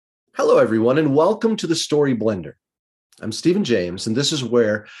Hello, everyone, and welcome to the Story Blender. I'm Stephen James, and this is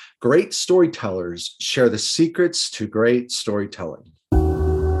where great storytellers share the secrets to great storytelling.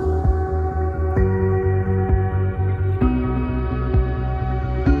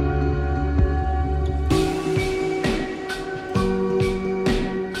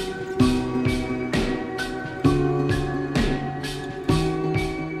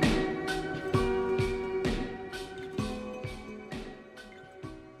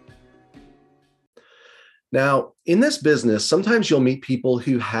 Now, in this business, sometimes you'll meet people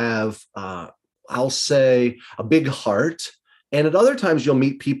who have, I'll say, a big heart. And at other times, you'll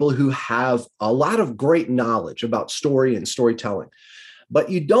meet people who have a lot of great knowledge about story and storytelling. But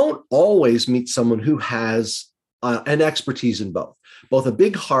you don't always meet someone who has an expertise in both a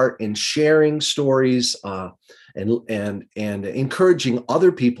big heart in sharing stories and encouraging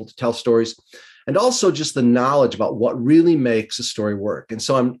other people to tell stories, and also just the knowledge about what really makes a story work. And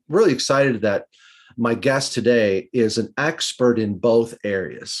so I'm really excited that my guest today is an expert in both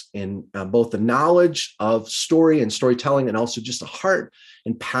areas, in both the knowledge of story and storytelling, and also just a heart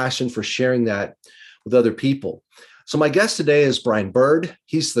and passion for sharing that with other people. So my guest today is Brian Bird.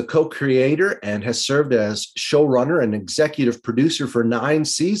 He's the co-creator and has served as showrunner and executive producer for 9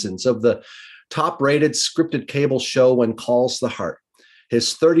 seasons of the top-rated scripted cable show When Calls the Heart.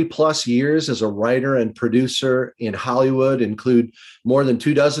 His 30 plus years as a writer and producer in Hollywood include more than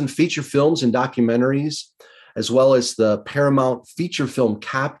 24 feature films and documentaries, as well as the Paramount feature film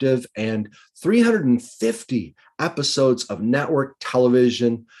Captive and 350 episodes of network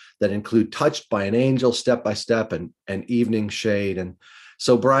television that include Touched by an Angel, Step by Step, and Evening Shade. And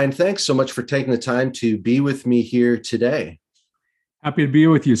so, Brian, thanks so much for taking the time to be with me here today. Happy to be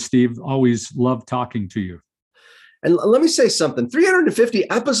with you, Steve. Always love talking to you. And let me say something, 350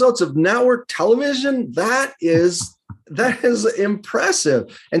 episodes of network television, that is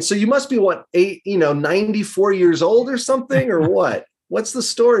impressive. And so you must be 94 years old or something, or what? What's the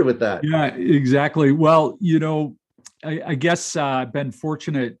story with that? Yeah, exactly. Well, I guess I've been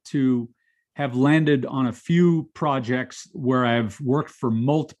fortunate to have landed on a few projects where I've worked for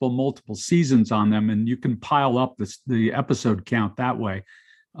multiple seasons on them, and you can pile up the episode count that way.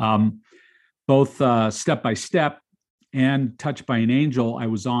 Both Step by Step and Touched by an Angel, I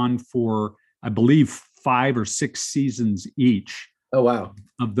was on for, I believe, 5 or 6 seasons each. Oh, wow.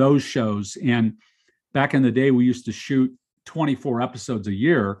 Of those shows. And back in the day, we used to shoot 24 episodes a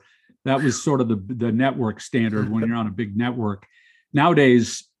year. That was sort of the network standard when you're on a big network.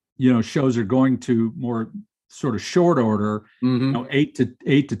 Nowadays, shows are going to more sort of short order, 8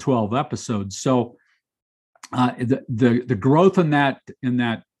 to 12 episodes. So the growth in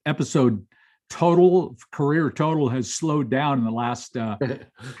that episode career total has slowed down in the last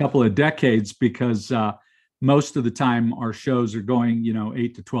couple of decades, because most of the time our shows are going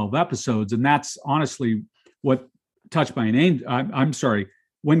 8 to 12 episodes, and that's honestly what Touched by an Angel,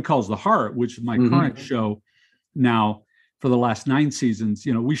 When Calls the Heart, which is my current show now for the last 9 seasons,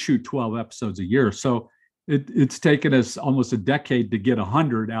 we shoot 12 episodes a year, so it's taken us almost a decade to get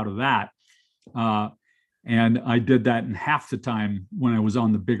 100 out of that. And I did that in half the time when I was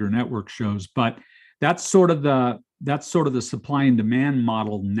on the bigger network shows. But that's sort of the supply and demand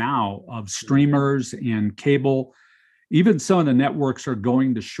model now of streamers and cable. Even some of the networks are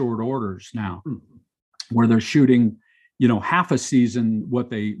going to short orders now, where they're shooting, half a season, what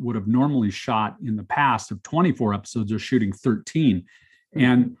they would have normally shot in the past of 24 episodes, they're shooting 13.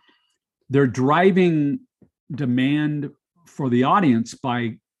 And they're driving demand for the audience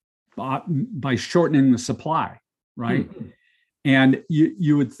by shortening the supply, right? And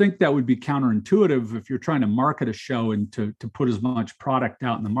you would think that would be counterintuitive if you're trying to market a show and to put as much product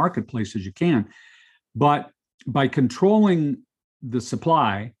out in the marketplace as you can. But by controlling the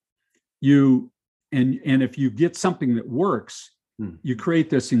supply, and if you get something that works, you create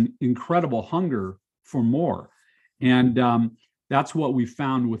this incredible hunger for more. And that's what we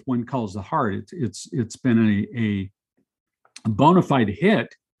found with When Calls the Heart. It's been a bona fide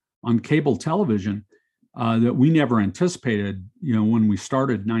hit on cable television that we never anticipated. When we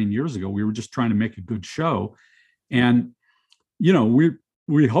started 9 years ago, we were just trying to make a good show, and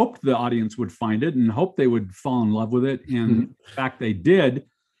we hoped the audience would find it and hoped they would fall in love with it. And in fact, they did.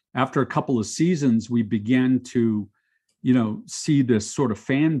 After a couple of seasons, we began to see this sort of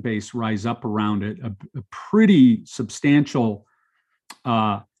fan base rise up around it, a pretty substantial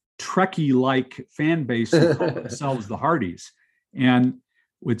Trekkie-like fan base who call themselves the Hardys. And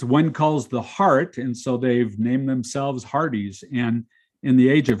it's When Calls the Heart, and so they've named themselves Hardys. And in the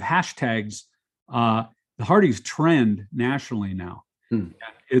age of hashtags, the Hardys trend nationally now.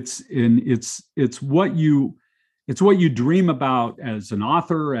 It's it's what you dream about as an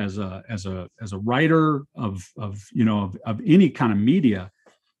author, as a writer of any kind of media.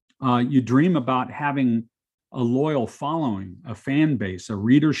 You dream about having a loyal following, a fan base, a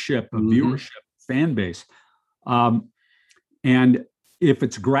readership, a viewership, fan base. And if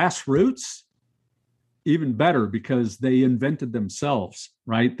it's grassroots, even better, because they invented themselves,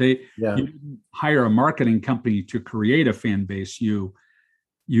 right? You didn't hire a marketing company to create a fan base. You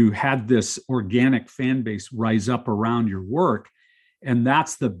had this organic fan base rise up around your work, and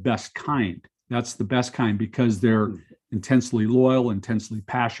that's the best kind. That's the best kind because they're intensely loyal, intensely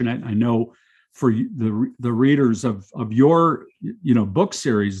passionate. I know for the readers of your book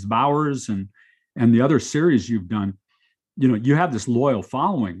series, Bowers and the other series you've done, you have this loyal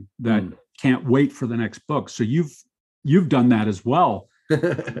following that can't wait for the next book. So you've done that as well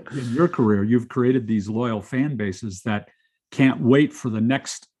in your career. You've created these loyal fan bases that can't wait for the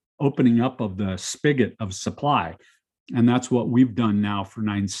next opening up of the spigot of supply. And that's what we've done now for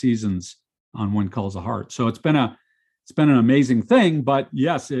 9 seasons on One Calls a Heart. So it's been an amazing thing, but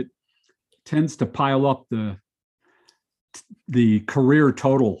yes, it tends to pile up the career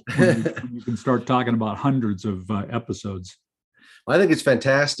total when you can start talking about hundreds of episodes. I think it's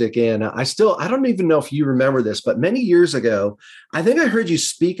fantastic. And I don't even know if you remember this, but many years ago, I think I heard you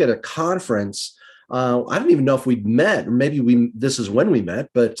speak at a conference. I don't even know if we'd met, or maybe this is when we met,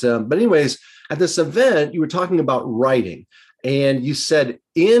 but anyways, at this event, you were talking about writing, and you said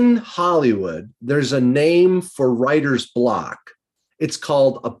in Hollywood, there's a name for writer's block. It's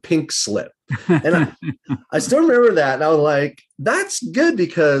called a pink slip. And I still remember that. And I was like, that's good,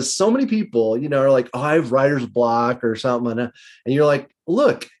 because so many people, are like, oh, I have writer's block or something. And you're like,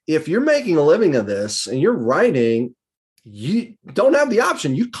 look, if you're making a living of this and you're writing, you don't have the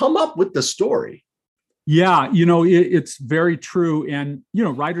option. You come up with the story. Yeah, it's very true. And,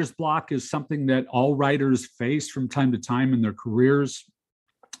 writer's block is something that all writers face from time to time in their careers.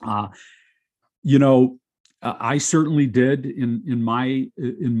 I certainly did in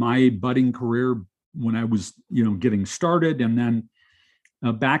my budding career when I was, getting started. And then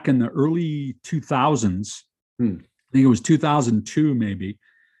back in the early 2000s, I think it was 2002, maybe,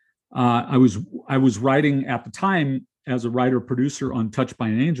 I was writing at the time as a writer producer on Touched by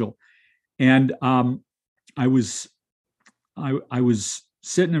an Angel. And I was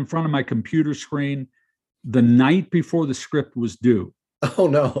sitting in front of my computer screen the night before the script was due. Oh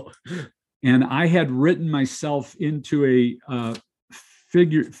no. And I had written myself into a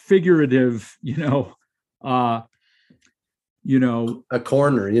figurative, a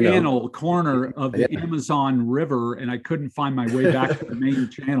corner of the Amazon River, and I couldn't find my way back to the main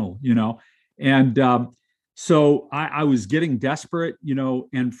channel, and so I was getting desperate,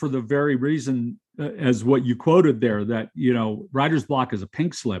 and for the very reason as what you quoted there, that writer's block is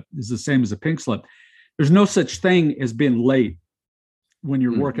the same as a pink slip. There's no such thing as being late when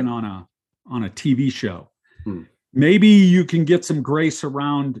you're working on a TV show. Maybe you can get some grace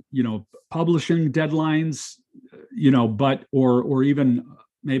around, publishing deadlines, but or even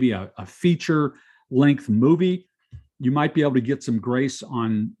maybe a feature length movie. You might be able to get some grace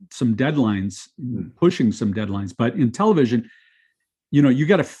on some deadlines, pushing some deadlines. But in television, you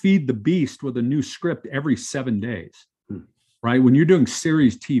got to feed the beast with a new script every 7 days, right? When you're doing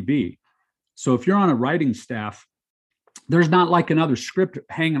series TV. So if you're on a writing staff, there's not like another script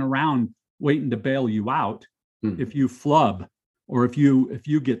hanging around waiting to bail you out if you flub or if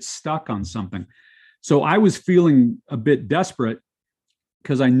you get stuck on something. So I was feeling a bit desperate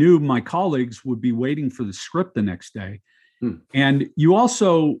because I knew my colleagues would be waiting for the script the next day. And you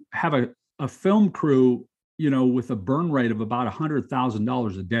also have a film crew, with a burn rate of about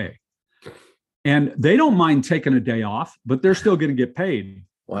 $100,000 a day. And they don't mind taking a day off, but they're still going to get paid.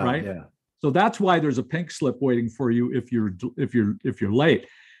 Wow, right? Yeah. So that's why there's a pink slip waiting for you if you're late.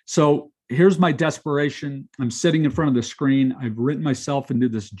 So here's my desperation. I'm sitting in front of the screen. I've written myself into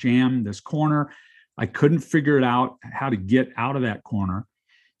this jam, this corner. I couldn't figure it out how to get out of that corner.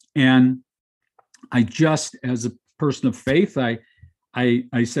 And I just, as a person of faith, I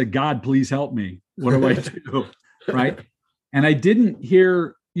said, God, please help me. What do I do? Right. And I didn't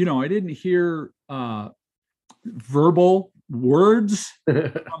hear verbal words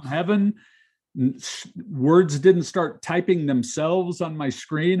from heaven. Words didn't start typing themselves on my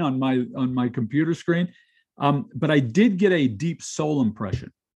screen, on my computer screen. But I did get a deep soul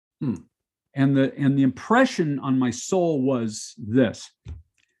impression. And the impression on my soul was this: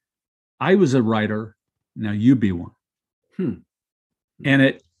 I was a writer, now you be one. And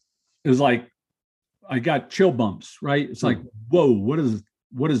it was like I got chill bumps, right? It's like, whoa, what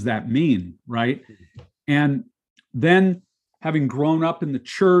does that mean, right? And then having grown up in the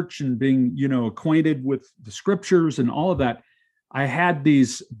church and being, acquainted with the scriptures and all of that, I had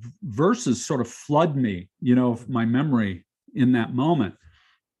these verses sort of flood me, my memory in that moment.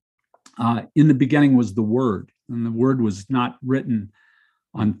 In the beginning was the Word, and the Word was not written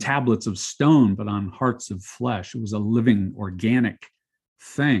on tablets of stone, but on hearts of flesh. It was a living, organic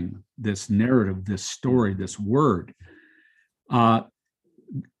thing, this narrative, this story, this Word.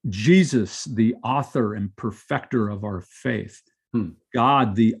 Jesus, the author and perfecter of our faith,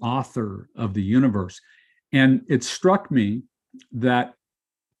 God, the author of the universe. And it struck me that,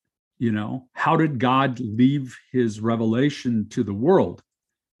 how did God leave his revelation to the world?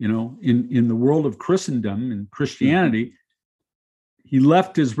 In the world of Christendom and Christianity, he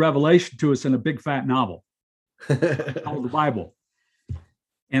left his revelation to us in a big fat novel called the Bible,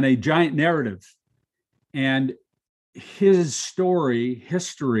 and a giant narrative. And his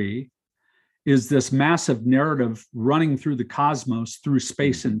history, is this massive narrative running through the cosmos, through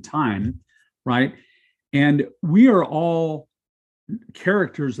space and time, right? And we are all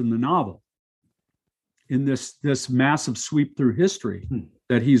characters in the novel, in this massive sweep through history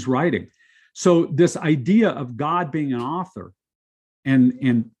that he's writing. So this idea of God being an author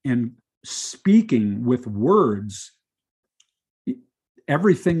and speaking with words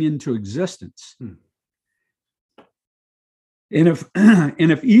everything into existence. And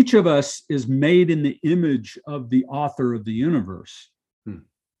if each of us is made in the image of the author of the universe,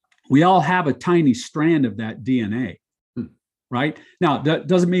 we all have a tiny strand of that DNA, right? Now, that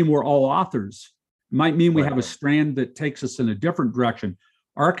doesn't mean we're all authors. It might mean we have a strand that takes us in a different direction,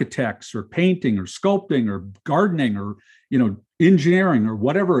 architects or painting or sculpting or gardening or, engineering or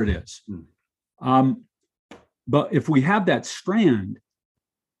whatever it is. But if we have that strand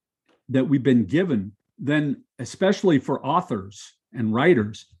that we've been given, then especially for authors and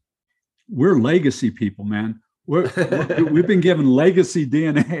writers, we're legacy people, man. We've been given legacy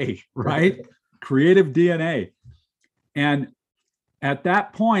DNA, right? Creative DNA. And at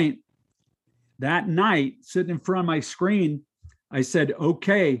that point, that night, sitting in front of my screen, I said,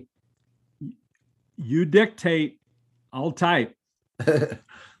 okay, you dictate, I'll type.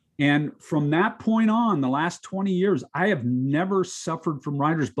 And from that point on, the last 20 years, I have never suffered from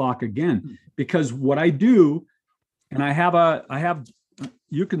writer's block again, because what I do, and I have,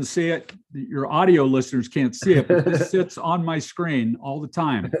 you can see it, your audio listeners can't see it, but this sits on my screen all the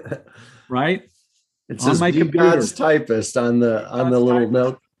time, right? It says my God's typist on the little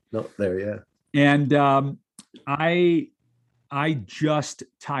note there, yeah. And I just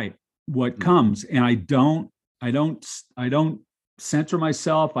type what comes, and I don't censor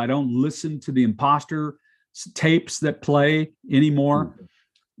myself. I don't listen to the imposter tapes that play anymore.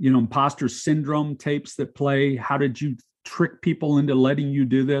 Imposter syndrome tapes that play. How did you trick people into letting you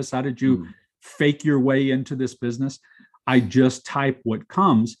do this? How did you fake your way into this business? I just type what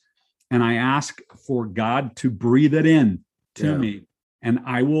comes, and I ask for God to breathe it in to me, and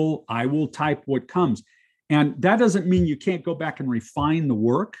I will type what comes. And that doesn't mean you can't go back and refine the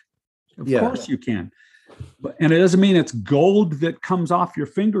work. Of course you can. And it doesn't mean it's gold that comes off your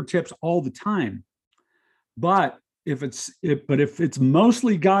fingertips all the time. But if it's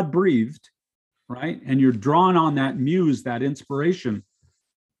mostly God breathed, right, and you're drawing on that muse, that inspiration,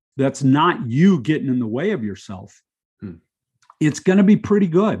 that's not you getting in the way of yourself, it's going to be pretty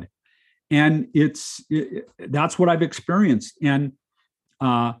good. And that's what I've experienced. And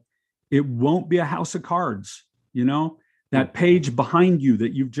it won't be a house of cards. That page behind you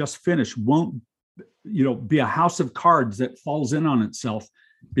that you've just finished won't be a house of cards that falls in on itself,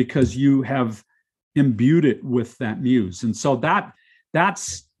 because you have imbued it with that muse. And so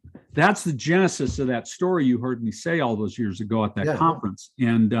that's the genesis of that story you heard me say all those years ago at that conference.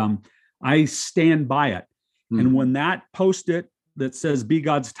 And I stand by it. And when that Post-it that says "Be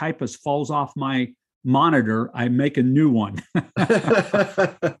God's Typist" falls off my monitor, I make a new one.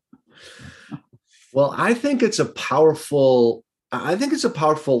 Well, I think it's a powerful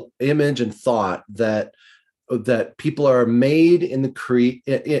image and thought that people are made in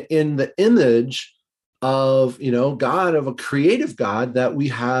the image of, God, of a creative God, that we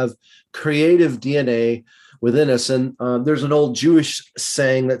have creative DNA within us. And there's an old Jewish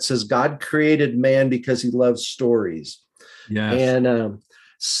saying that says God created man because he loves stories. Yes. And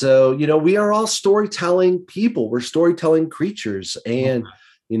so, we are all storytelling people. We're storytelling creatures. And,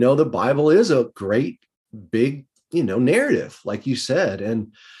 the Bible is a great big, narrative, like you said.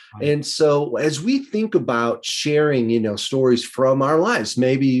 And so as we think about sharing, stories from our lives,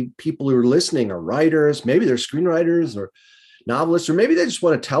 maybe people who are listening are writers, maybe they're screenwriters or novelists, or maybe they just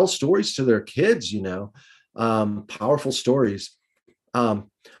want to tell stories to their kids, powerful stories. I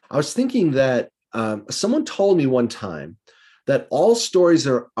was thinking that someone told me one time that all stories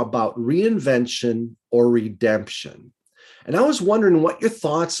are about reinvention or redemption. And I was wondering what your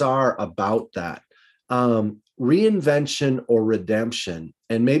thoughts are about that, reinvention or redemption,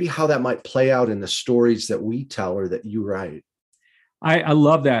 and maybe how that might play out in the stories that we tell or that you write. I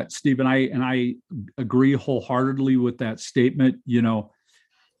love that, Stephen. I agree wholeheartedly with that statement. You're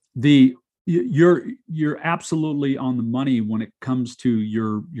absolutely on the money when it comes to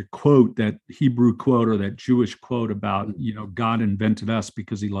your quote, that Hebrew quote or that Jewish quote about, God invented us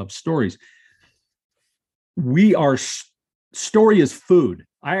because he loves stories. Story is food.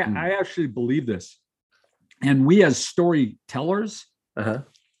 I actually believe this. And we as storytellers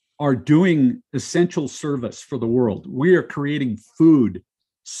are doing essential service for the world. We are creating food,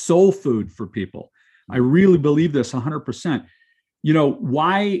 soul food for people. I really believe this 100%.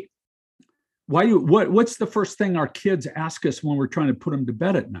 What's the first thing our kids ask us when we're trying to put them to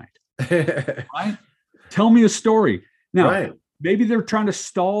bed at night? Right? Tell me a story. Now, maybe they're trying to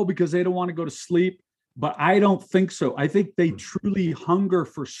stall because they don't want to go to sleep, but I don't think so. I think they truly hunger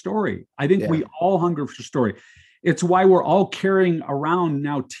for story. I think we all hunger for story. It's why we're all carrying around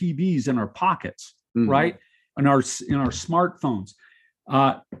now TVs in our pockets, right? In our smartphones.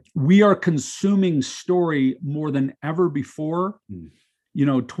 We are consuming story more than ever before.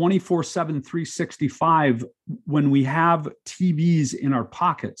 24/7, 365, when we have TVs in our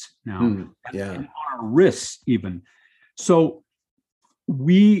pockets now, and on our wrists even. So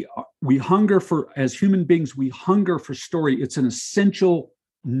we hunger for, as human beings, we hunger for story. It's an essential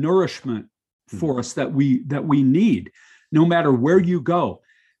nourishment for us that we need, no matter where you go.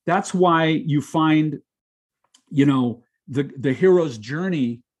 That's why you find, the hero's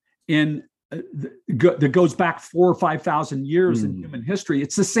journey that goes back 4,000 or 5,000 years in human history.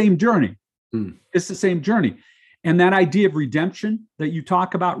 It's the same journey. It's the same journey. And that idea of redemption that you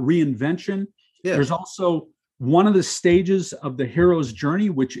talk about, reinvention, there's also one of the stages of the hero's journey,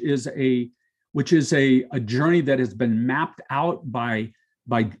 which is a journey that has been mapped out by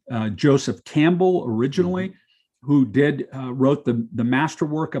Joseph Campbell originally, who wrote the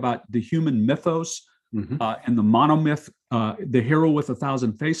masterwork about the human mythos and the monomyth, the hero with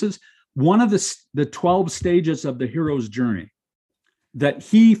 1,000 faces. One of the 12 stages of the hero's journey that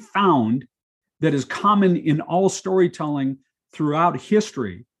he found that is common in all storytelling throughout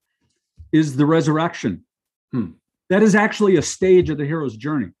history is the resurrection. That is actually a stage of the hero's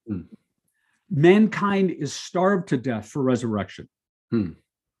journey. Mankind is starved to death for resurrection.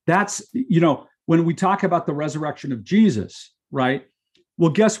 That's, when we talk about the resurrection of Jesus, right?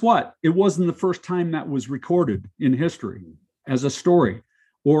 Well, guess what? It wasn't the first time that was recorded in history as a story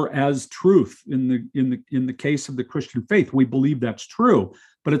or as truth in the case of the Christian faith. We believe that's true,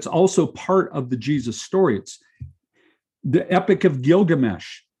 but it's also part of the Jesus story. It's the Epic of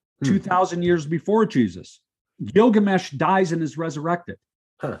Gilgamesh, 2,000 years before Jesus. Gilgamesh dies and is resurrected.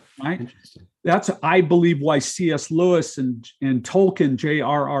 Right? That's, I believe, why C.S. Lewis and Tolkien,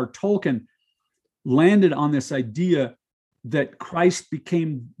 J.R.R. Tolkien, landed on this idea that Christ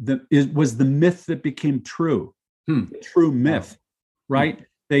was the myth that became true, the true myth, right?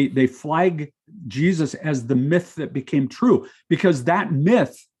 They flag Jesus as the myth that became true, because that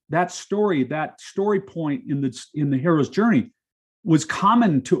myth, that story point in the hero's journey was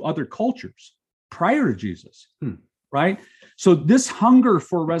common to other cultures prior to Jesus, right? So this hunger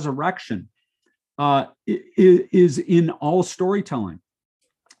for resurrection is in all storytelling,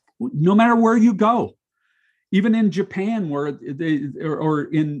 no matter where you go. Even in Japan, or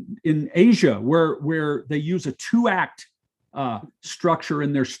in Asia, where they use a 2-act structure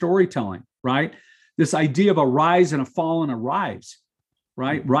in their storytelling, right? This idea of a rise and a fall and a rise,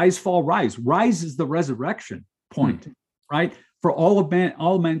 right? Rise, fall, rise. Rise is the resurrection point, right? For all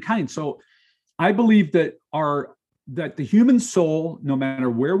mankind. So I believe that the human soul, no matter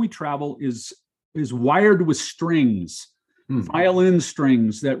where we travel, is wired with strings, violin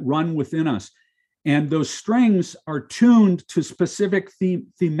strings that run within us. And those strings are tuned to specific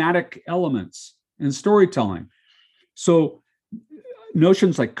thematic elements in storytelling. So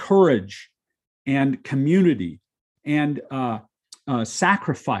notions like courage and community and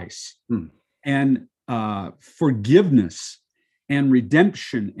sacrifice and forgiveness and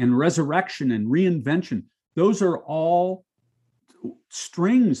redemption and resurrection and reinvention, those are all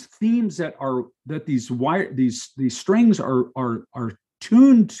strings, themes that these strings are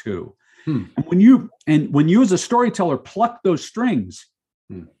tuned to. And when you as a storyteller pluck those strings,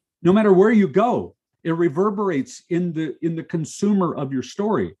 no matter where you go, it reverberates in the consumer of your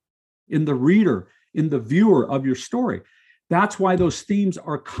story, in the reader, in the viewer of your story. That's why those themes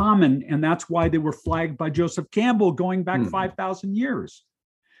are common, and that's why they were flagged by Joseph Campbell going back 5,000 years.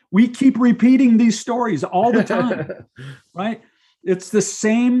 We keep repeating these stories all the time, right? It's the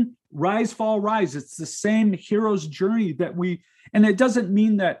same rise, fall, rise. It's the same hero's journey and it doesn't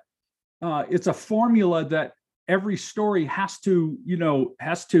mean that it's a formula that every story has to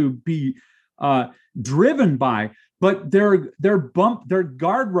be driven by, but they're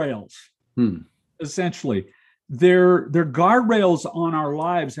guardrails, essentially. They're guardrails on our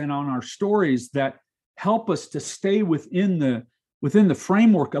lives and on our stories that help us to stay within the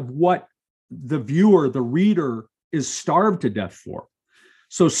framework of what the viewer, the reader, is starved to death for.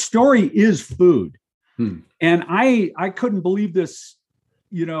 So story is food. And I couldn't believe this,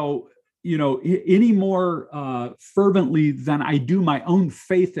 any more fervently than I do my own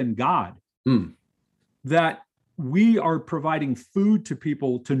faith in God, that we are providing food to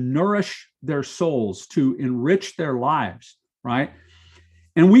people to nourish their souls, to enrich their lives, right?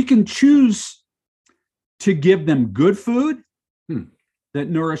 And we can choose to give them good food that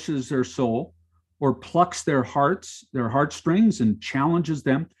nourishes their soul or plucks their heartstrings and challenges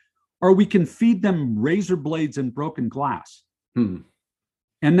them, or we can feed them razor blades and broken glass. And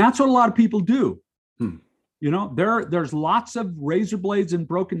that's what a lot of people do. There's lots of razor blades and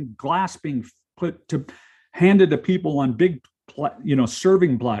broken glass being handed to people on big,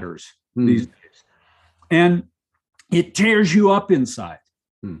 serving platters these days. And it tears you up inside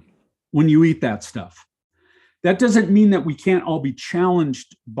when you eat that stuff. That doesn't mean that we can't all be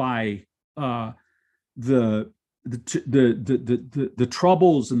challenged by the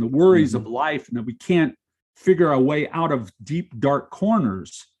troubles and the worries of life, and that we can't figure a way out of deep, dark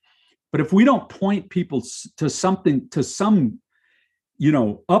corners. But if we don't point people to some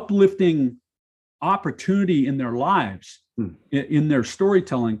uplifting opportunity in their lives, in their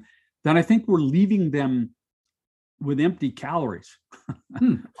storytelling, then I think we're leaving them with empty calories,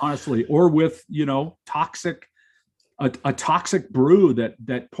 honestly, or with a toxic brew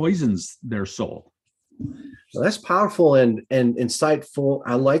that poisons their soul. Well, that's powerful and insightful.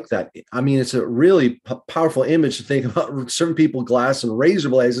 I like that. I mean, it's a really powerful image to think about serving people glass and razor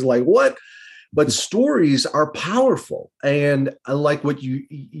blades. Is like, what? But stories are powerful. And I like what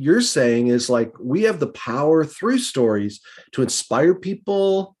you're saying is like, we have the power through stories to inspire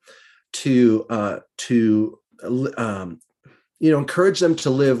people, to encourage them to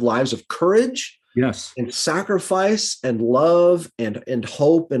live lives of courage, yes, and sacrifice and love and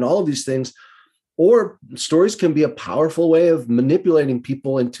hope and all of these things. Or stories can be a powerful way of manipulating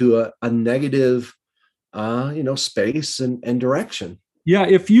people into a negative, space and direction. Yeah,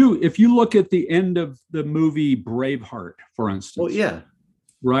 if you look at the end of the movie Braveheart, for instance, well, yeah,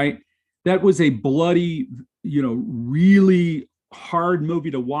 right, that was a bloody, really hard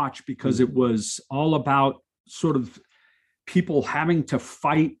movie to watch because it was all about sort of people having to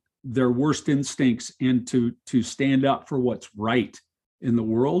fight their worst instincts and to stand up for what's right in the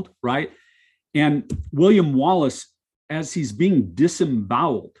world, right? And William Wallace, as he's being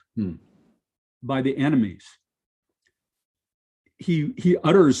disemboweled by the enemies, he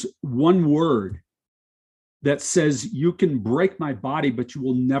utters one word that says, "You can break my body, but you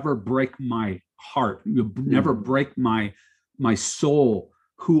will never break my heart. You'll never break my soul,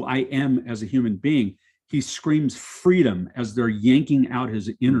 who I am as a human being." He screams freedom as they're yanking out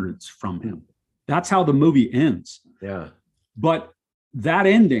his innards from him. That's how the movie ends. Yeah. But that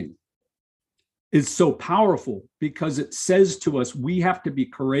ending is so powerful because it says to us, we have to be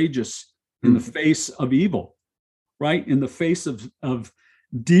courageous in the face of evil, right? In the face of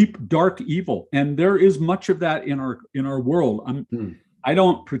deep, dark evil. And there is much of that in our world. I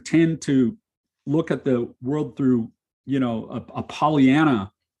don't pretend to look at the world through, a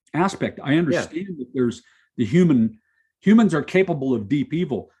Pollyanna aspect. I understand that there's humans are capable of deep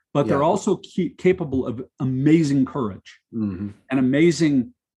evil, but they're also capable of amazing courage and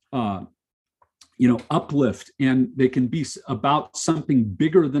amazing, uplift, and they can be about something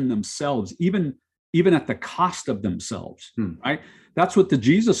bigger than themselves, even at the cost of themselves, right? That's what the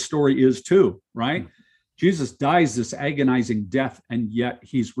Jesus story is too, right? Jesus dies this agonizing death, and yet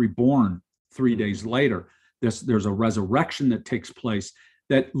he's reborn 3 days later. There's a resurrection that takes place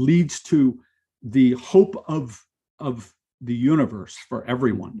that leads to the hope of the universe for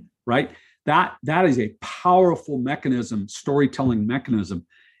everyone, right? That is a powerful mechanism, storytelling mechanism.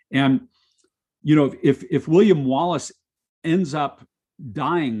 And if William Wallace ends up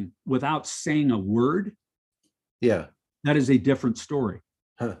dying without saying a word, that is a different story.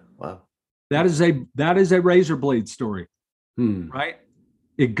 Wow. That is a razor blade story, right?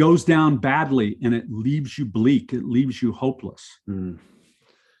 It goes down badly and it leaves you bleak. It leaves you hopeless.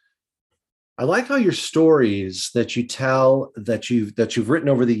 I like how your stories that you tell, that you've written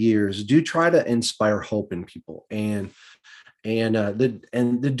over the years, do try to inspire hope in people. And and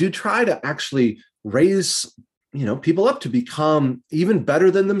they do try to actually raise people up to become even better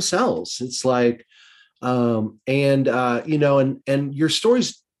than themselves. It's like, and your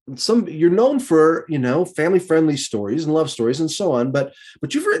stories, you're known for family friendly stories and love stories and so on, but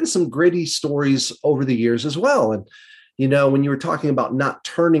you've written some gritty stories over the years as well. And when you were talking about not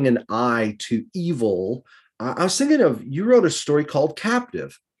turning an eye to evil, I was thinking of, you wrote a story called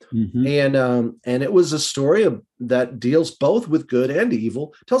Captive. Mm-hmm. And it was a story that deals both with good and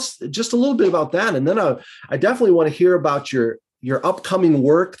evil. Tell us just a little bit about that, and then I definitely want to hear about your upcoming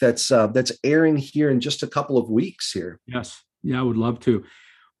work that's airing here in just a couple of weeks here. Yes, yeah, I would love to.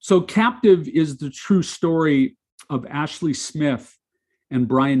 So, Captive is the true story of Ashley Smith and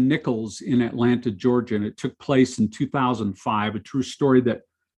Brian Nichols in Atlanta, Georgia, and it took place in 2005. A true story that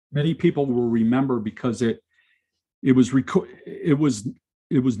many people will remember because it was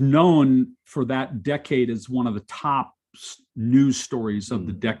known for that decade as one of the top news stories of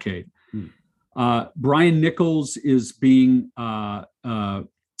the decade. Brian Nichols is being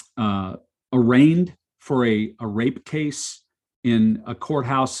arraigned for a rape case in a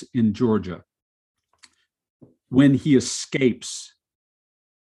courthouse in Georgia. When he escapes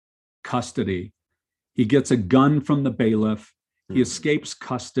custody, he gets a gun from the bailiff. He escapes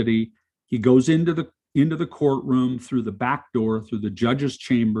custody. He goes into the courtroom through the back door, through the judge's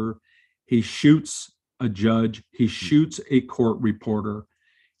chamber. He shoots a judge. He shoots a court reporter.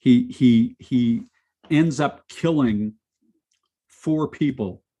 He ends up killing 4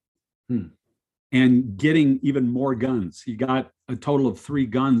 people and getting even more guns. He got a total of 3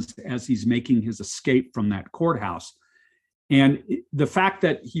 guns as he's making his escape from that courthouse. And the fact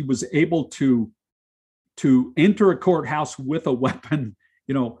that he was able to enter a courthouse with a weapon,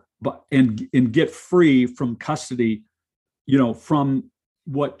 and get free from custody, from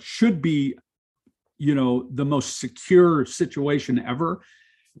what should be, the most secure situation ever,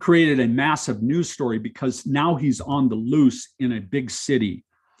 created a massive news story because now he's on the loose in a big city.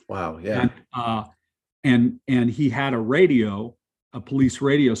 Wow. Yeah. And he had a police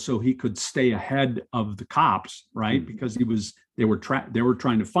radio, so he could stay ahead of the cops, right? Because they were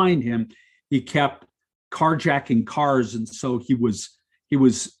trying to find him. He kept carjacking cars, and so it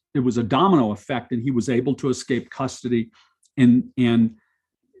was a domino effect, and he was able to escape custody and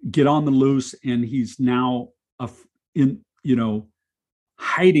get on the loose, and he's now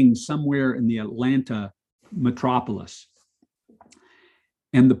hiding somewhere in the Atlanta metropolis.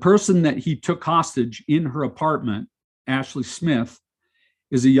 And the person that he took hostage in her apartment, Ashley Smith,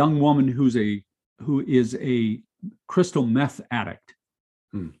 is a young woman who is a crystal meth addict,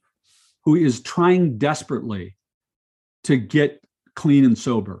 who is trying desperately to get clean and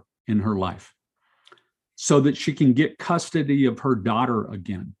sober in her life so that she can get custody of her daughter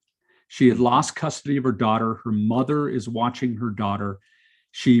again. She had lost custody of her daughter. Her mother is watching her daughter.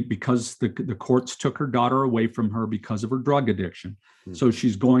 Because the courts took her daughter away from her because of her drug addiction. So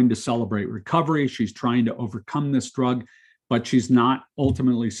she's going to celebrate recovery. She's trying to overcome this drug, but she's not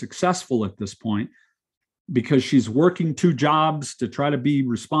ultimately successful at this point because she's working 2 jobs to try to be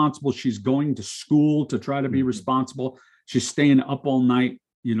responsible. She's going to school to try to be responsible. She's staying up all night,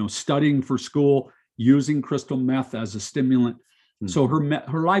 studying for school, using crystal meth as a stimulant. So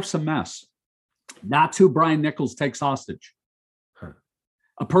her life's a mess. That's who Brian Nichols takes hostage.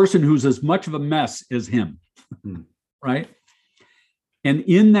 A person who's as much of a mess as him, right? And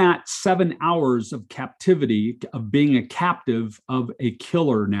in that 7 hours of captivity, of being a captive of a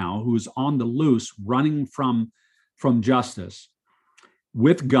killer now who's on the loose, running from justice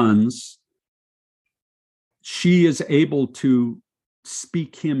with guns, she is able to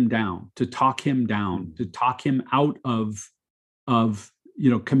speak him down, to talk him down, to talk him out of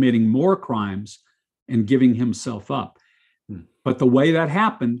committing more crimes and giving himself up. But the way that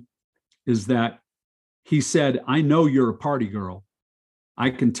happened is that he said, I know you're a party girl.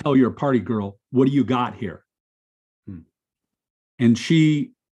 I can tell you're a party girl. What do you got here? And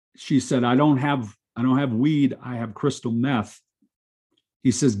she said, I don't have weed. I have crystal meth.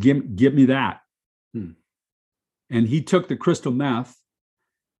 He says, give me that. And he took the crystal meth,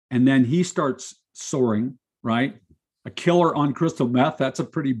 and then he starts soaring, right? A killer on crystal meth. That's a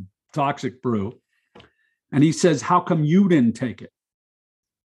pretty toxic brew. And he says, how come you didn't take it?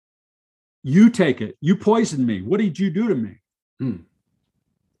 You take it. You poisoned me. What did you do to me?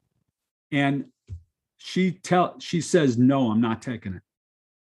 And she says, no, I'm not taking it.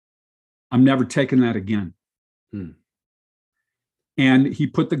 I'm never taking that again. And he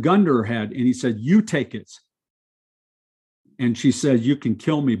put the gun to her head and he said, you take it. And she said, you can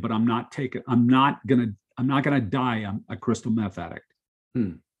kill me, but I'm not gonna die. I'm a crystal meth addict.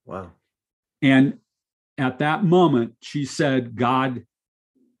 Wow. And at that moment, she said, God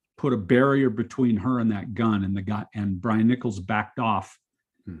put a barrier between her and that gun, and the guy, and Brian Nichols backed off.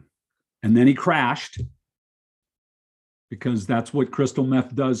 And then he crashed, because that's what crystal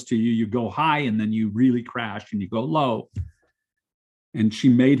meth does to you. You go high and then you really crash and you go low. And she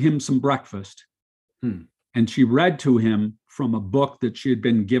made him some breakfast. And she read to him from a book that she had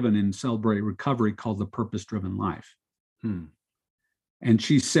been given in Celebrate Recovery called The Purpose-Driven Life. And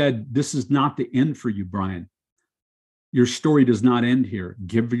she said, this is not the end for you, Brian. Your story does not end here.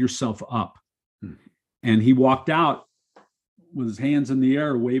 Give yourself up. And he walked out with his hands in the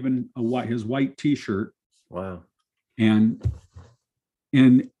air, waving his white T-shirt. Wow. And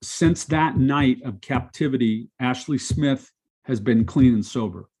since that night of captivity, Ashley Smith has been clean and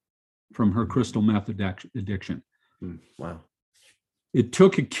sober from her crystal meth addiction. Wow. It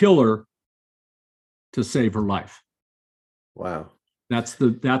took a killer to save her life. Wow. That's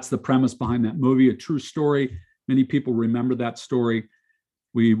the premise behind that movie, a true story. Many people remember that story.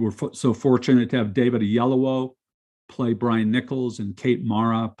 We were so fortunate to have David Oyelowo play Brian Nichols and Kate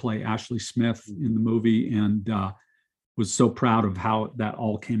Mara play Ashley Smith in the movie, and was so proud of how that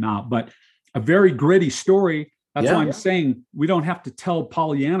all came out. But a very gritty story. That's why I'm saying we don't have to tell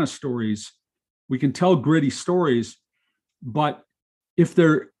Pollyanna stories. We can tell gritty stories, but if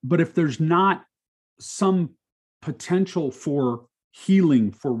there's not some potential for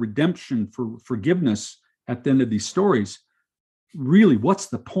healing, for redemption, for forgiveness at the end of these stories, really, what's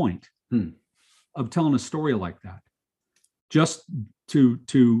the point of telling a story like that? Just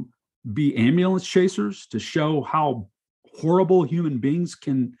to be ambulance chasers, to show how horrible human beings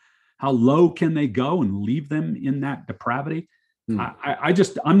can, how low can they go and leave them in that depravity?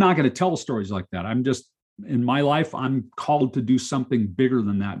 I'm not going to tell stories like that. I'm just, in my life, I'm called to do something bigger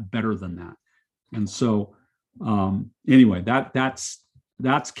than that, better than that. And so anyway, that's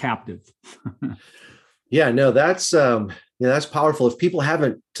captive. That's powerful. If people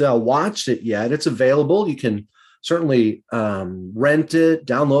haven't watched it yet, it's available. You can certainly rent it,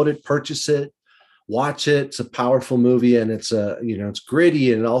 download it, purchase it, watch it. It's a powerful movie, and it's it's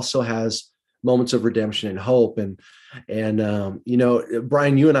gritty, and it also has moments of redemption and hope. And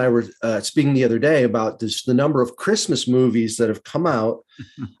Brian, you and I were speaking the other day about the number of Christmas movies that have come out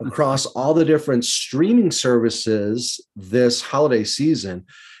across all the different streaming services this holiday season.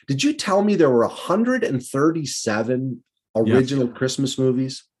 Did you tell me there were 137 original Christmas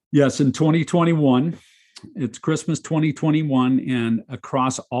movies? Yes, in 2021. It's Christmas 2021, and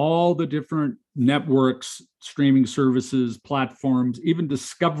across all the different networks, streaming services, platforms, even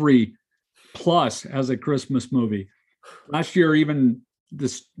Discovery Plus has a Christmas movie. Last year, even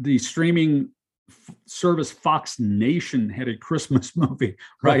the streaming service Fox Nation had a Christmas movie,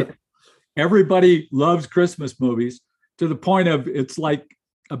 right? Everybody loves Christmas movies to the point of it's like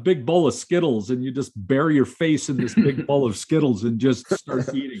a big bowl of Skittles, and you just bury your face in this big bowl of Skittles and just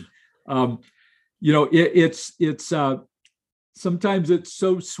start eating. It's sometimes it's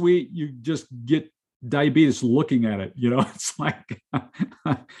so sweet you just get diabetes looking at it. It's like,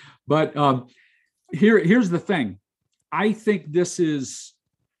 but here's the thing. I think this is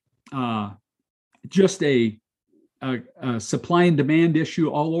just a supply and demand issue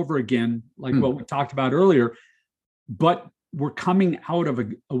all over again, like what we talked about earlier. But we're coming out of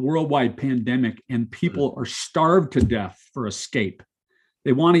a worldwide pandemic, and people are starved to death for escape.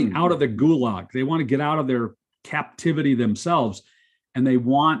 They want to get out of the gulag. They want to get out of their captivity themselves, and they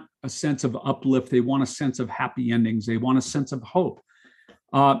want a sense of uplift. They want a sense of happy endings. They want a sense of hope.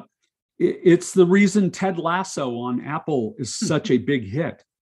 It's the reason Ted Lasso on Apple is such a big hit.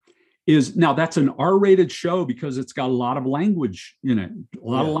 Now that's an R-rated show because it's got a lot of language in it, a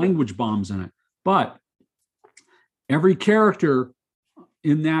lot of language bombs in it. But every character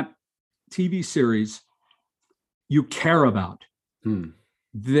in that TV series you care about.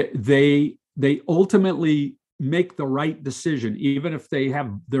 They ultimately make the right decision, even if they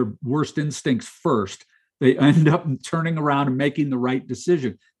have their worst instincts first. They end up turning around and making the right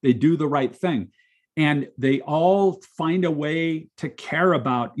decision. They do the right thing, and they all find a way to care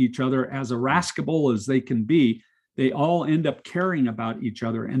about each other. As irascible as they can be, they all end up caring about each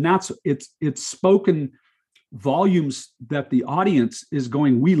other, and it's spoken volumes that the audience is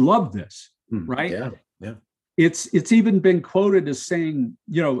going, we love this, right? Yeah. It's even been quoted as saying,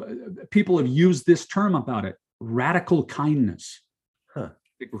 people have used this term about it, radical kindness. Like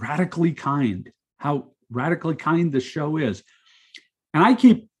radically kind, how radically kind the show is. And I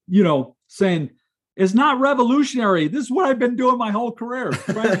keep, saying, it's not revolutionary. This is what I've been doing my whole career.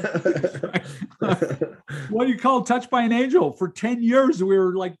 Right? What do you call Touched by an Angel? For 10 years, we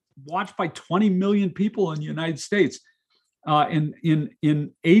were like watched by 20 million people in the United States.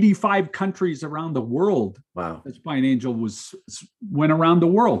 in 85 countries around the world. Wow. Touched by an Angel went around the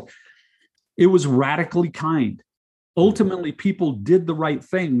world. It was radically kind. Ultimately, people did the right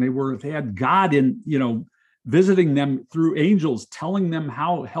thing. They had God visiting them through angels, telling them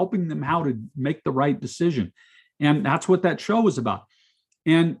helping them how to make the right decision. And that's what that show was about.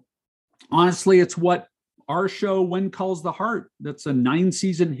 And honestly, it's what our show, When Calls the Heart, that's a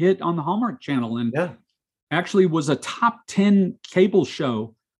 9-season hit on the Hallmark Channel, and actually was a top 10 cable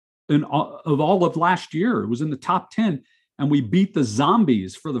show of all of last year. It was in the top 10. And we beat the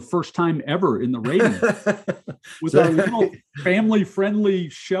Zombies for the first time ever in the ratings with our little family-friendly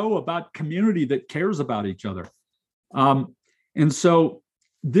show about community that cares about each other. And so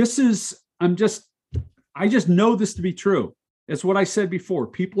I just know this to be true. It's what I said before.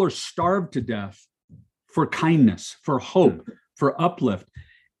 People are starved to death for kindness, for hope, for uplift.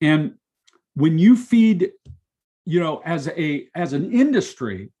 And when you feed, as an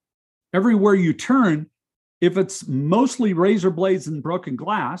industry, everywhere you turn, if it's mostly razor blades and broken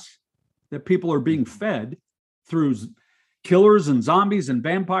glass that people are being fed through killers and zombies and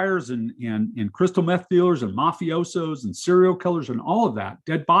vampires and crystal meth dealers and mafiosos and serial killers and all of that,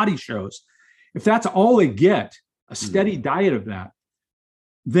 dead body shows, if that's all they get, a steady diet of that,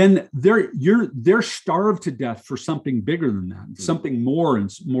 then they're starved to death for something bigger than that, something more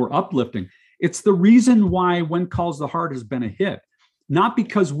and more uplifting. It's the reason why When Calls the Heart has been a hit, not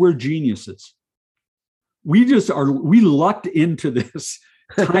because we're geniuses. We lucked into this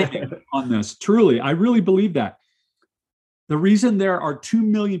timing on this. Truly, I really believe that. The reason there are 2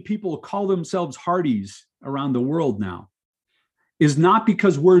 million people who call themselves Hardys around the world now is not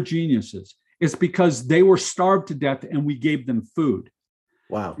because we're geniuses. It's because they were starved to death and we gave them food.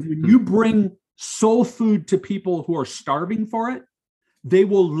 Wow. When you bring soul food to people who are starving for it, they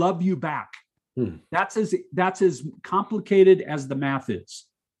will love you back. That's as complicated as the math is.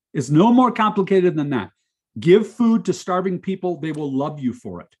 It's no more complicated than that. Give food to starving people, they will love you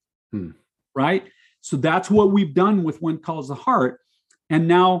for it. Right? So that's what we've done with When Calls the Heart. And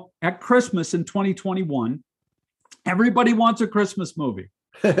now at Christmas in 2021, everybody wants a Christmas movie.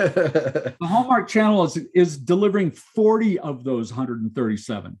 The Hallmark Channel is delivering 40 of those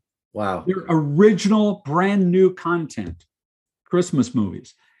 137. Wow. They're original, brand new content, Christmas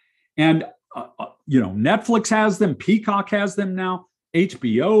movies. And, Netflix has them, Peacock has them now,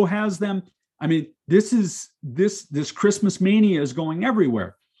 HBO has them. I mean, this Christmas mania is going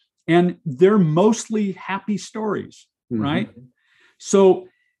everywhere, and they're mostly happy stories, right? So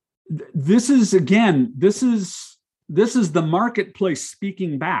this is the marketplace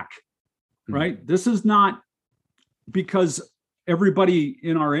speaking back, right? This is not because everybody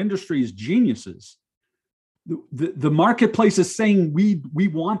in our industry is geniuses. The marketplace is saying, we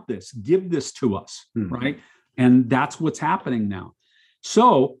want this, give this to us, right? And that's what's happening now.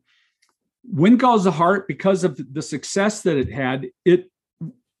 So When Calls the Heart, because of the success that it had,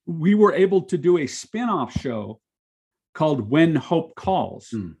 we were able to do a spin-off show called When Hope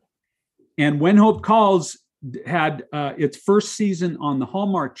Calls. And When Hope Calls had its first season on the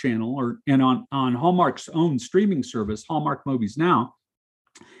Hallmark Channel and on Hallmark's own streaming service, Hallmark Movies Now,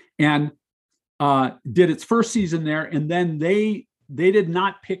 and did its first season there. And then they did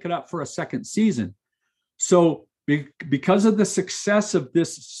not pick it up for a second season. So because of the success of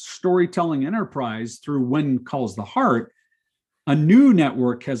this storytelling enterprise through When Calls the Heart, a new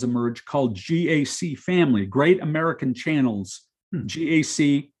network has emerged called GAC Family, Great American Channels,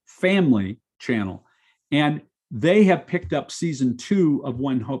 GAC Family Channel. And they have picked up season 2 of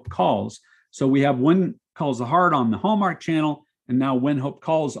When Hope Calls. So we have When Calls the Heart on the Hallmark Channel, and now When Hope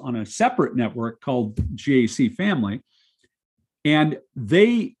Calls on a separate network called GAC Family. And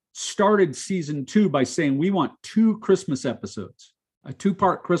they started season 2 by saying, we want 2 Christmas episodes, a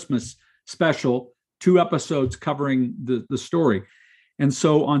 2-part Christmas special, 2 episodes covering the story. And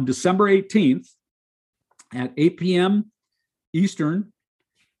so on December 18th at 8 p.m. Eastern,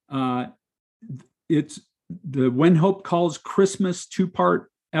 it's the When Hope Calls Christmas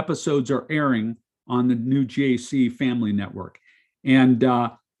 2-part episodes are airing on the new GAC Family Network. And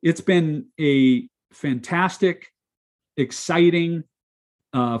it's been a fantastic, exciting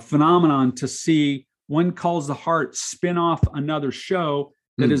phenomenon to see When Calls the Heart spin off another show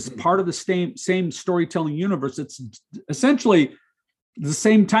that is part of the same storytelling universe. It's essentially the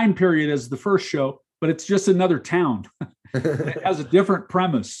same time period as the first show, but it's just another town. It has a different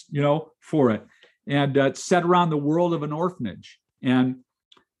premise, for it. And it's set around the world of an orphanage. And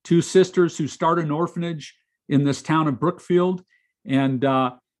 2 sisters who start an orphanage in this town of Brookfield. And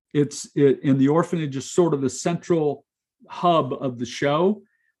and the orphanage is sort of the central hub of the show.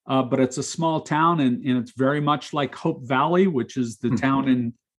 but it's a small town, and it's very much like Hope Valley, which is the town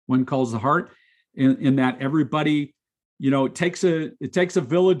in When Calls the Heart, in that everybody, it takes a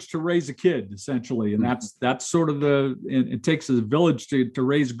village to raise a kid, essentially, and that's sort of it takes a village to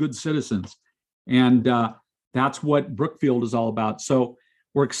raise good citizens, and that's what Brookfield is all about. So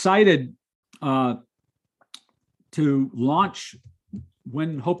we're excited to launch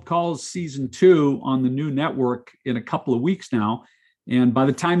When Hope Calls Season 2 on the new network in a couple of weeks now. And by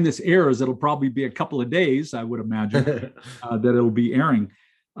the time this airs, it'll probably be a couple of days, I would imagine, that it'll be airing.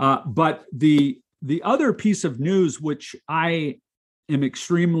 But the other piece of news, which I am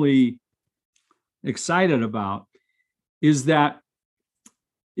extremely excited about, is that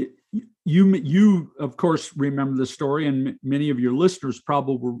you of course remember the story, and many of your listeners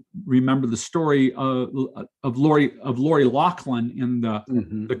probably will remember the story of Lori Loughlin in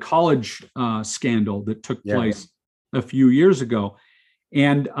the college scandal that took place a few years ago.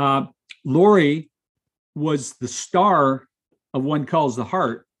 And Lori was the star of When Calls the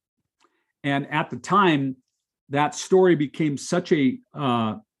Heart, and at the time, that story became such a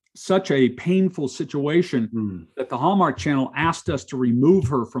painful situation that the Hallmark Channel asked us to remove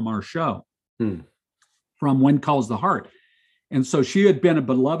her from our show, from When Calls the Heart. And so she had been a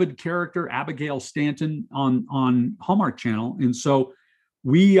beloved character, Abigail Stanton, on Hallmark Channel. And so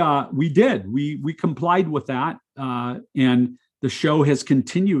we complied with that. And the show has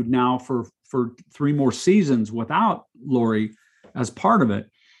continued now for 3 more seasons without Lori as part of it.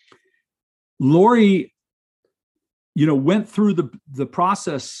 Lori, went through the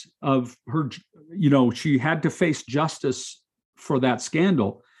process of her, she had to face justice for that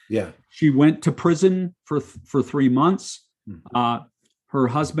scandal. Yeah. She went to prison for 3 months. Her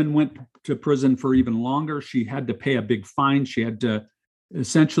husband went to prison for even longer. She had to pay a big fine. She had to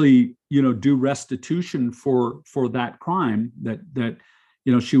essentially, do restitution for that crime that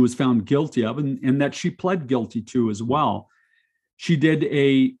she was found guilty of, and that she pled guilty to as well. She did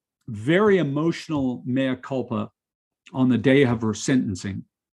a very emotional mea culpa on the day of her sentencing,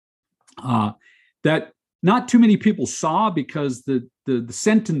 that not too many people saw, because the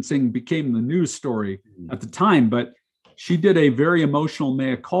sentencing became the news story at the time. But she did a very emotional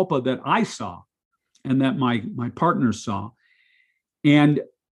mea culpa that I saw, and that my partners saw. And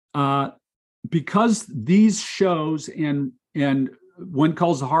because these shows and When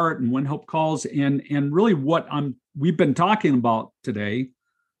Calls the Heart and When Hope Calls, and really what we've been talking about today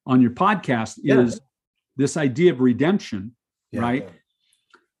on your podcast is this idea of redemption, right? Yeah.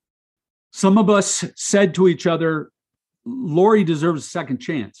 Some of us said to each other, Lori deserves a second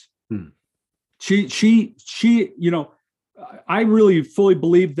chance. She, I really fully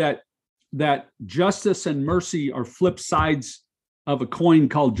believe that justice and mercy are flip sides of a coin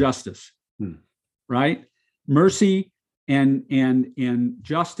called justice, right? Mercy and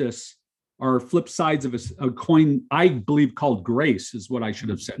justice are flip sides of a coin, I believe, called grace, is what I should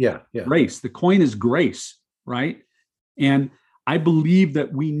have said. Yeah. Grace. The coin is grace, right? And I believe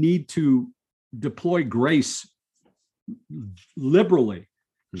that we need to deploy grace liberally,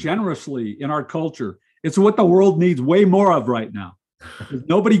 generously in our culture. It's what the world needs way more of right now.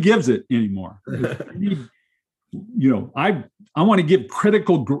 Nobody gives it anymore. I want to give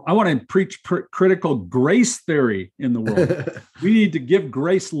I want to preach critical grace theory in the world. We need to give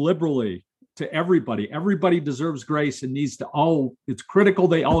grace liberally to everybody. Everybody deserves grace and needs to it's critical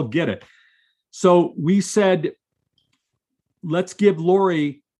they all get it. So we said, let's give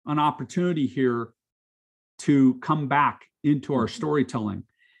Lori an opportunity here to come back into our storytelling.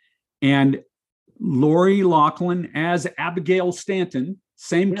 And Lori Loughlin as Abigail Stanton,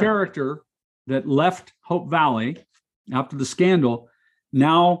 same character that left Hope Valley after the scandal,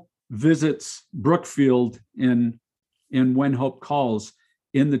 now visits Brookfield in When Hope Calls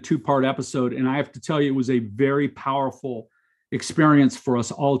in the 2-part episode. And I have to tell you, it was a very powerful experience for us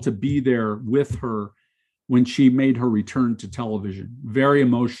all to be there with her when she made her return to television. Very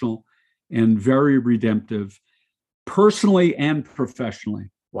emotional and very redemptive, personally and professionally,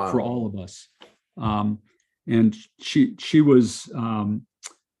 for all of us. And she was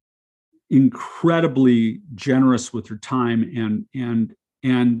incredibly generous with her time and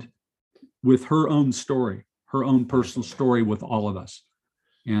with her own story, her own personal story with all of us.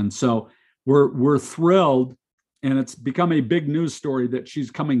 And so we're thrilled, and it's become a big news story that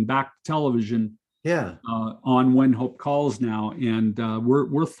she's coming back to television on When Hope Calls now. And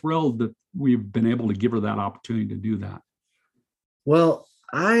we're thrilled that we've been able to give her that opportunity to do that. Well,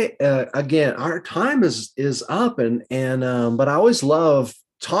 again, our time is up, but I always love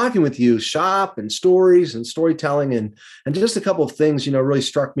talking with you, shop and stories and storytelling, and just a couple of things, really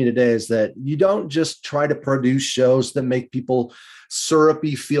struck me today is that you don't just try to produce shows that make people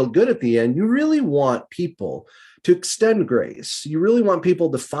syrupy feel good at the end. You really want people to extend grace. You really want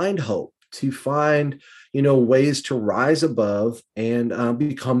people to find hope, to find, ways to rise above and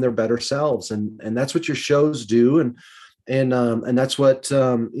become their better selves. And that's what your shows do. And that's what,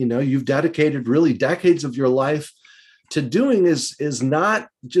 you've dedicated really decades of your life to doing, is not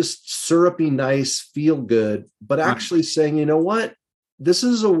just syrupy, nice, feel good, but actually saying, you know what, this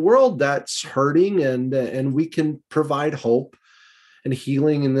is a world that's hurting, and we can provide hope and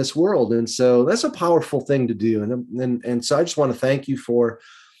healing in this world. And so that's a powerful thing to do. And so I just want to thank you for,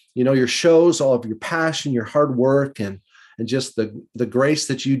 your shows, all of your passion, your hard work, and just the grace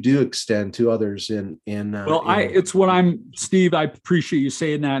that you do extend to others it's what Steve, I appreciate you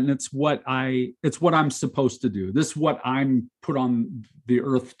saying that. And it's what I'm supposed to do. This is what I'm put on the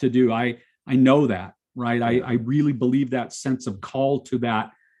earth to do. I know that, right? Yeah. I really believe that sense of call to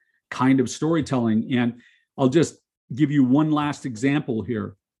that kind of storytelling. And I'll just give you one last example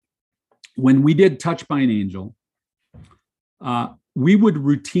here. When we did Touched by an Angel, we would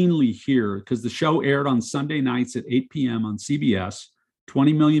routinely hear, because the show aired on Sunday nights at 8 p.m. on CBS,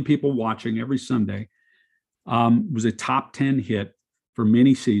 20 million people watching every Sunday. It was a top 10 hit for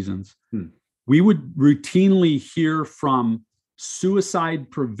many seasons. We would routinely hear from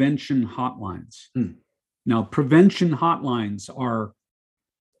suicide prevention hotlines. Now, prevention hotlines are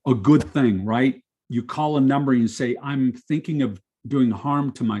a good thing, right? You call a number and you say, I'm thinking of doing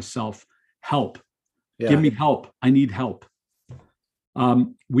harm to myself. Help. Yeah. Give me help. I need help.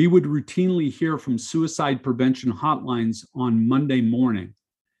 We would routinely hear from suicide prevention hotlines on Monday morning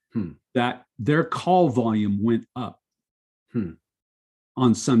that their call volume went up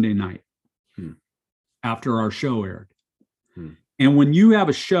on Sunday night after our show aired. And when you have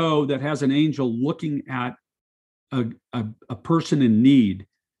a show that has an angel looking at a person in need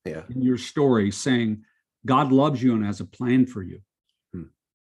in your story, saying, God loves you and has a plan for you,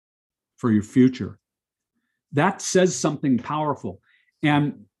 for your future, that says something powerful.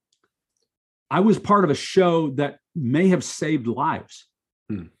 And I was part of a show that may have saved lives.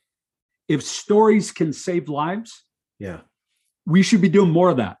 If stories can save lives, we should be doing more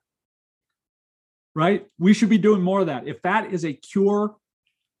of that, right? We should be doing more of that. If that is a cure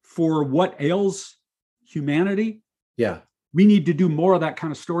for what ails humanity, we need to do more of that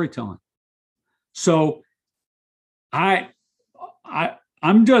kind of storytelling. So I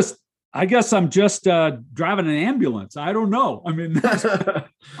guess I'm just driving an ambulance. I don't know. I mean,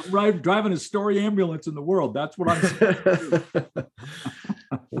 I'm driving a story ambulance in the world. That's what I'm.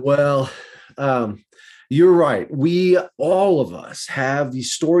 Well, you're right. All of us have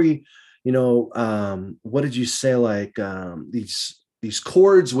these story, what did you say? Like these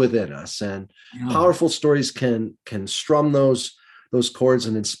chords within us, and powerful stories can strum those chords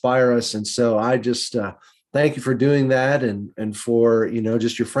and inspire us. And so I just, thank you for doing that, and for,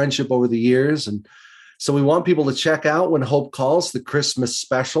 just your friendship over the years. And so we want people to check out When Hope Calls, the Christmas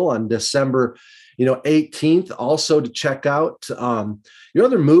special on December, 18th. Also to check out your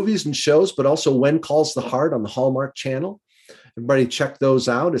other movies and shows, but also When Calls the Heart on the Hallmark Channel. Everybody check those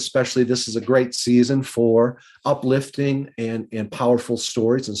out, especially this is a great season for uplifting and powerful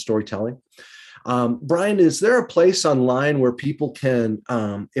stories and storytelling. Brian, is there a place online where people can,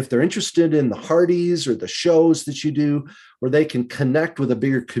 if they're interested in the Hardys or the shows that you do, where they can connect with a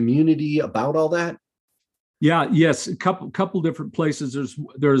bigger community about all that? Yes, a couple different places.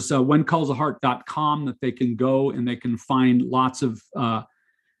 There's whencallstheheart.com that they can go, and they can find lots of,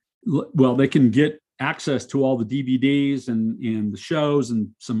 they can get access to all the DVDs and the shows and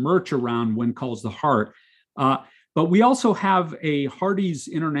some merch around When Calls the Heart. But we also have a Hardy's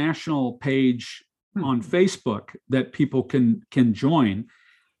International page on Facebook that people can join,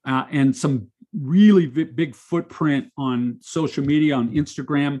 and some really big footprint on social media, on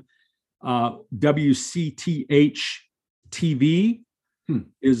Instagram. WCTH TV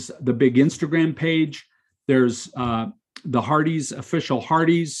is the big Instagram page. There's the Hardy's, official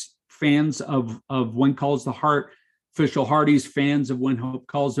Hardy's, fans of When Calls the Heart, official Hardy's, fans of When Hope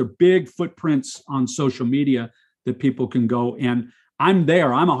Calls. They're big footprints on social media that people can go. And I'm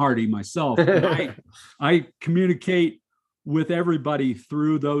there. I'm a Hardy myself. I communicate with everybody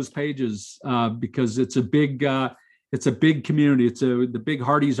through those pages because it's a big community. It's the big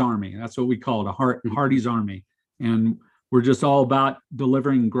Hardy's Army. That's what we call it, Hardy's Army. And we're just all about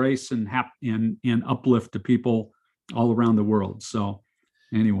delivering grace and uplift to people all around the world. So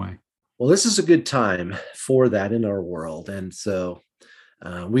anyway. Well, this is a good time for that in our world. And so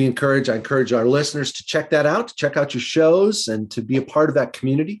I encourage our listeners to check that out, to check out your shows, and to be a part of that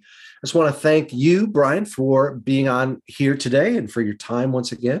community. I just want to thank you, Brian, for being on here today and for your time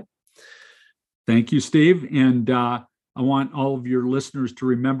once again. Thank you, Steve. And I want all of your listeners to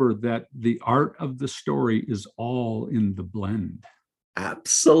remember that the art of the story is all in the blend.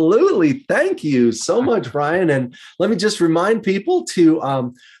 Absolutely. Thank you so much, Ryan. And let me just remind people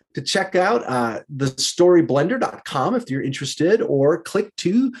to check out thestoryblender.com if you're interested, or click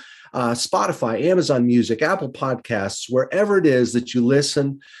to Spotify, Amazon Music, Apple Podcasts, wherever it is that you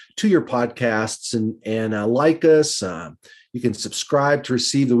listen to your podcasts, and like us. You can subscribe to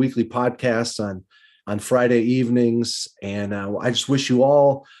receive the weekly podcasts on Friday evenings. And I just wish you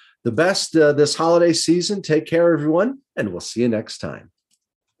all the best this holiday season. Take care, everyone, and we'll see you next time.